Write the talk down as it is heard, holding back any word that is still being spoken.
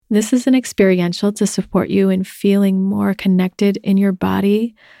This is an experiential to support you in feeling more connected in your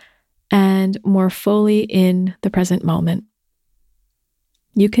body and more fully in the present moment.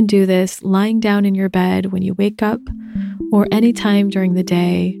 You can do this lying down in your bed when you wake up, or anytime during the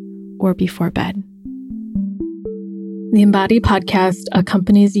day or before bed. The Embody podcast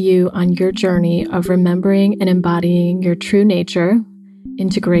accompanies you on your journey of remembering and embodying your true nature,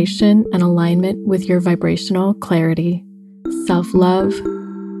 integration and alignment with your vibrational clarity, self-love,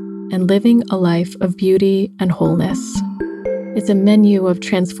 and living a life of beauty and wholeness. It's a menu of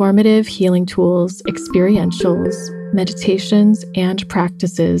transformative healing tools, experientials, meditations, and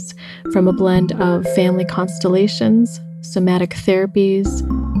practices from a blend of family constellations, somatic therapies,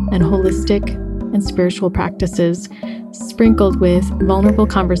 and holistic and spiritual practices, sprinkled with vulnerable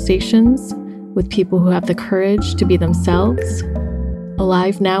conversations with people who have the courage to be themselves,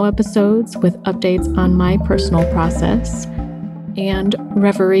 Alive Now episodes with updates on my personal process, and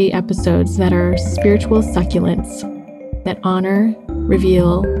Reverie episodes that are spiritual succulents that honor,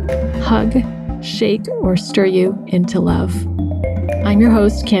 reveal, hug, shake, or stir you into love. I'm your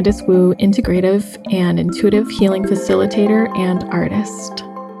host, Candice Wu, integrative and intuitive healing facilitator and artist.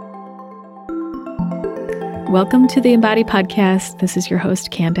 Welcome to the Embody podcast. This is your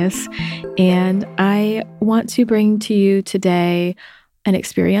host, Candice, and I want to bring to you today an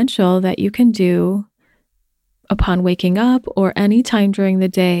experiential that you can do upon waking up or any time during the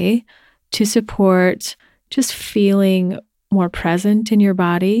day to support just feeling more present in your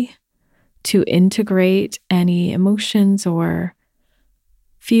body, to integrate any emotions or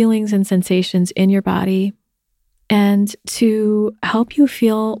feelings and sensations in your body, and to help you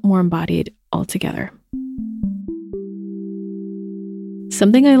feel more embodied altogether.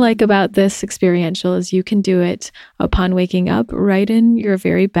 Something I like about this experiential is you can do it upon waking up right in your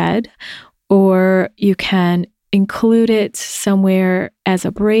very bed, or you can include it somewhere as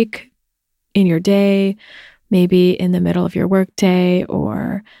a break in your day, maybe in the middle of your workday,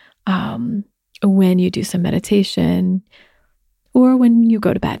 or when you do some meditation, or when you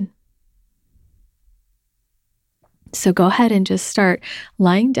go to bed. So go ahead and just start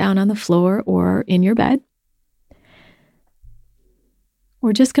lying down on the floor or in your bed.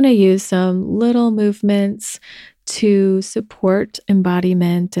 We're just going to use some little movements to support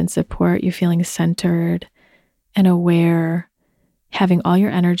embodiment and support you feeling centered and aware, having all your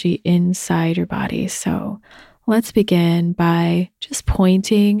energy inside your body. So let's begin by just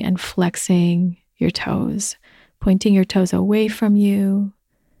pointing and flexing your toes, pointing your toes away from you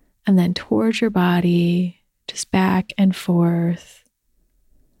and then towards your body, just back and forth.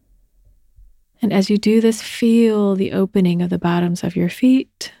 And as you do this, feel the opening of the bottoms of your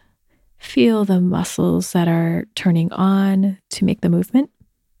feet. Feel the muscles that are turning on to make the movement.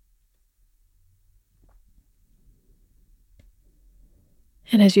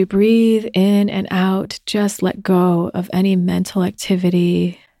 And as you breathe in and out, just let go of any mental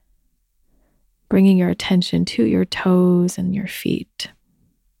activity, bringing your attention to your toes and your feet.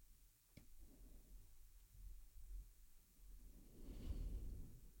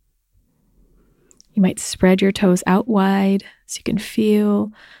 You might spread your toes out wide so you can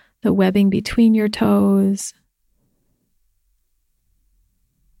feel the webbing between your toes,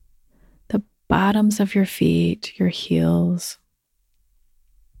 the bottoms of your feet, your heels.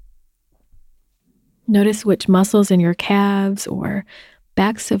 Notice which muscles in your calves or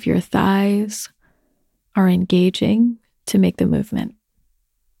backs of your thighs are engaging to make the movement.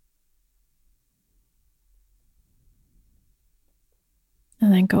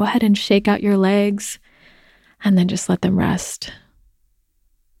 And then go ahead and shake out your legs and then just let them rest.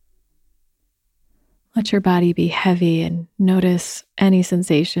 Let your body be heavy and notice any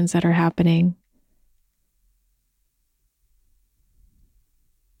sensations that are happening.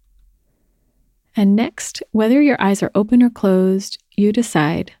 And next, whether your eyes are open or closed, you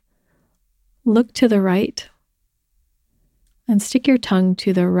decide. Look to the right and stick your tongue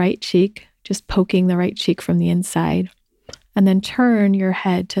to the right cheek, just poking the right cheek from the inside. And then turn your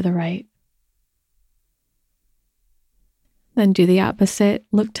head to the right. Then do the opposite.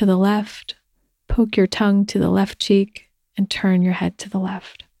 Look to the left, poke your tongue to the left cheek, and turn your head to the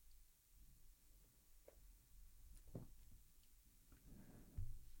left.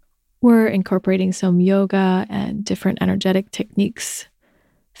 We're incorporating some yoga and different energetic techniques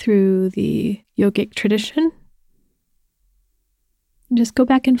through the yogic tradition. Just go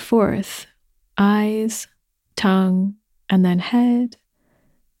back and forth, eyes, tongue, and then head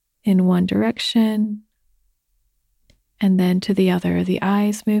in one direction, and then to the other. The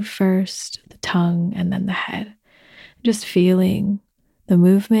eyes move first, the tongue, and then the head. Just feeling the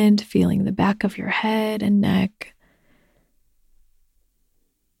movement, feeling the back of your head and neck.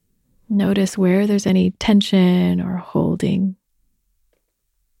 Notice where there's any tension or holding.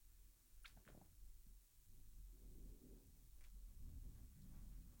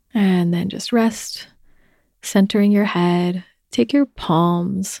 And then just rest, centering your head. Take your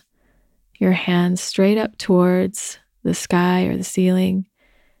palms, your hands straight up towards the sky or the ceiling.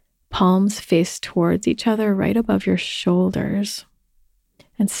 Palms face towards each other right above your shoulders.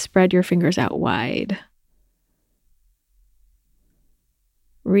 And spread your fingers out wide.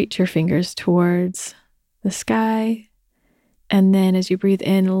 Reach your fingers towards the sky. And then as you breathe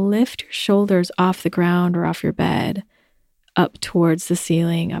in, lift your shoulders off the ground or off your bed, up towards the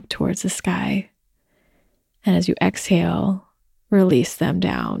ceiling, up towards the sky. And as you exhale, release them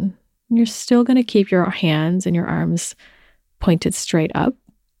down. You're still going to keep your hands and your arms pointed straight up,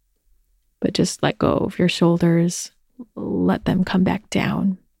 but just let go of your shoulders. Let them come back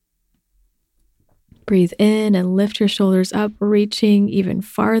down. Breathe in and lift your shoulders up, reaching even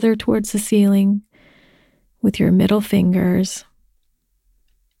farther towards the ceiling with your middle fingers.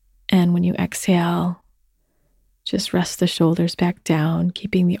 And when you exhale, just rest the shoulders back down,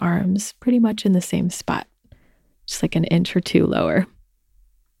 keeping the arms pretty much in the same spot, just like an inch or two lower.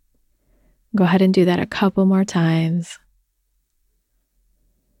 Go ahead and do that a couple more times.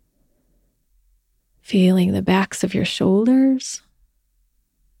 Feeling the backs of your shoulders,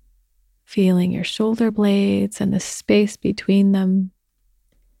 feeling your shoulder blades and the space between them.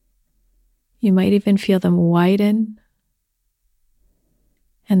 You might even feel them widen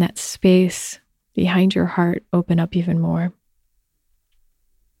and that space behind your heart open up even more.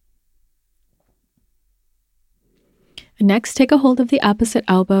 Next, take a hold of the opposite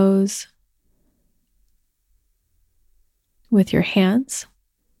elbows with your hands.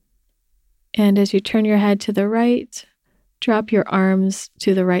 And as you turn your head to the right, drop your arms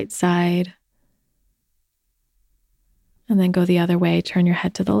to the right side. And then go the other way. Turn your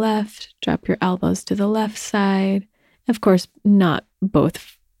head to the left, drop your elbows to the left side. Of course, not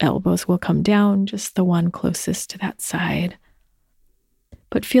both elbows will come down, just the one closest to that side.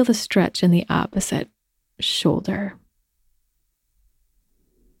 But feel the stretch in the opposite shoulder.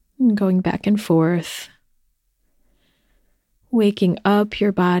 And going back and forth. Waking up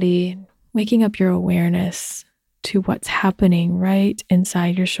your body, waking up your awareness to what's happening right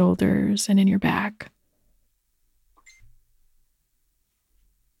inside your shoulders and in your back.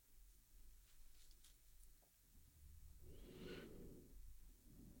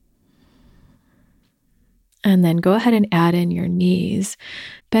 And then go ahead and add in your knees.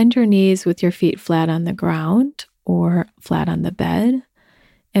 Bend your knees with your feet flat on the ground or flat on the bed.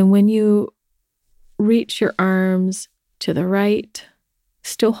 And when you reach your arms to the right,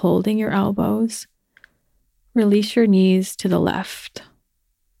 still holding your elbows, release your knees to the left.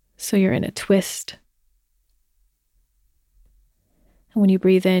 So you're in a twist. And when you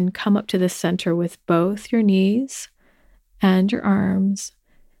breathe in, come up to the center with both your knees and your arms.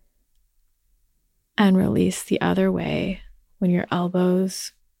 And release the other way when your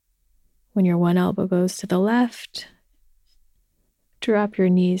one elbow goes to the left, drop your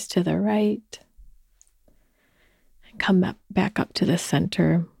knees to the right, and come back up to the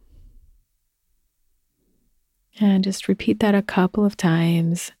center. And just repeat that a couple of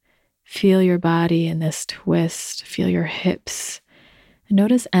times. Feel your body in this twist, feel your hips. And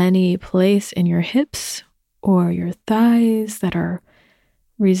notice any place in your hips or your thighs that are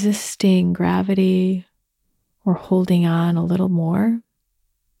resisting gravity or holding on a little more.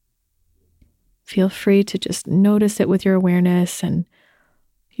 Feel free to just notice it with your awareness, and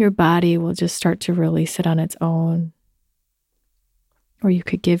your body will just start to release it on its own. Or you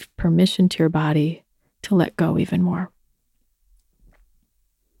could give permission to your body to let go even more.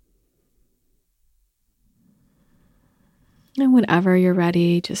 And whenever you're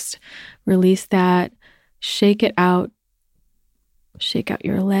ready, just release that, shake it out. Shake out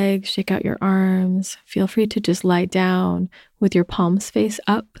your legs, shake out your arms. Feel free to just lie down with your palms face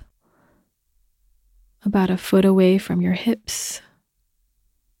up, about a foot away from your hips.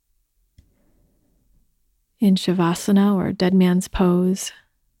 In Shavasana or dead man's pose.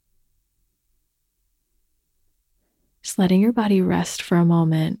 Just letting your body rest for a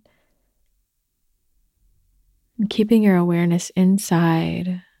moment. And keeping your awareness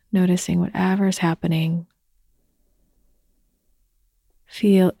inside, noticing whatever is happening.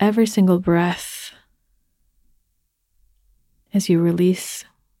 Feel every single breath. As you release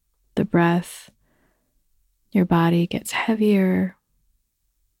the breath, your body gets heavier,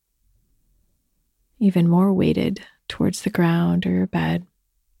 even more weighted towards the ground or your bed.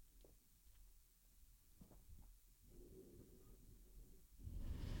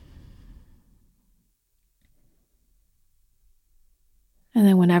 And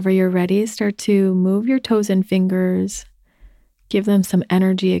then whenever you're ready, start to move your toes and fingers. Give them some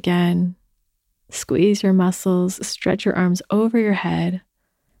energy again. Squeeze your muscles, stretch your arms over your head.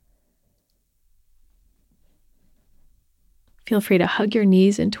 Feel free to hug your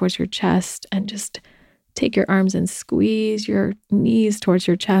knees in towards your chest and just take your arms and squeeze your knees towards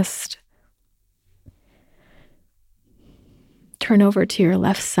your chest. Turn over to your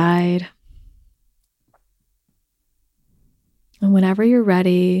left side. And whenever you're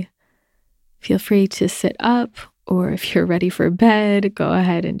ready, feel free to sit up, or if you're ready for bed, go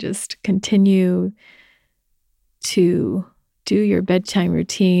ahead and just continue to do your bedtime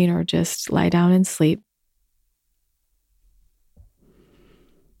routine or just lie down and sleep.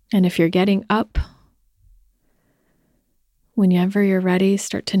 And if you're getting up, whenever you're ready,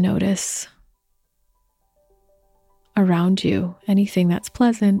 start to notice around you anything that's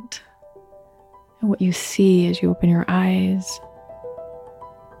pleasant and what you see as you open your eyes.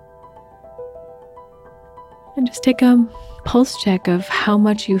 And just take a pulse check of how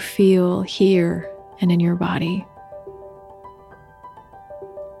much you feel here and in your body.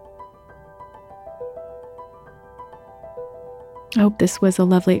 I hope this was a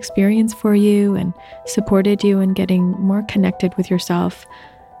lovely experience for you and supported you in getting more connected with yourself.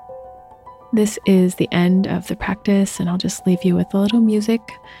 This is the end of the practice, and I'll just leave you with a little music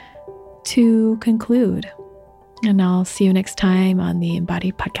to conclude. And I'll see you next time on the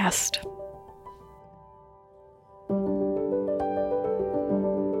Embodied Podcast.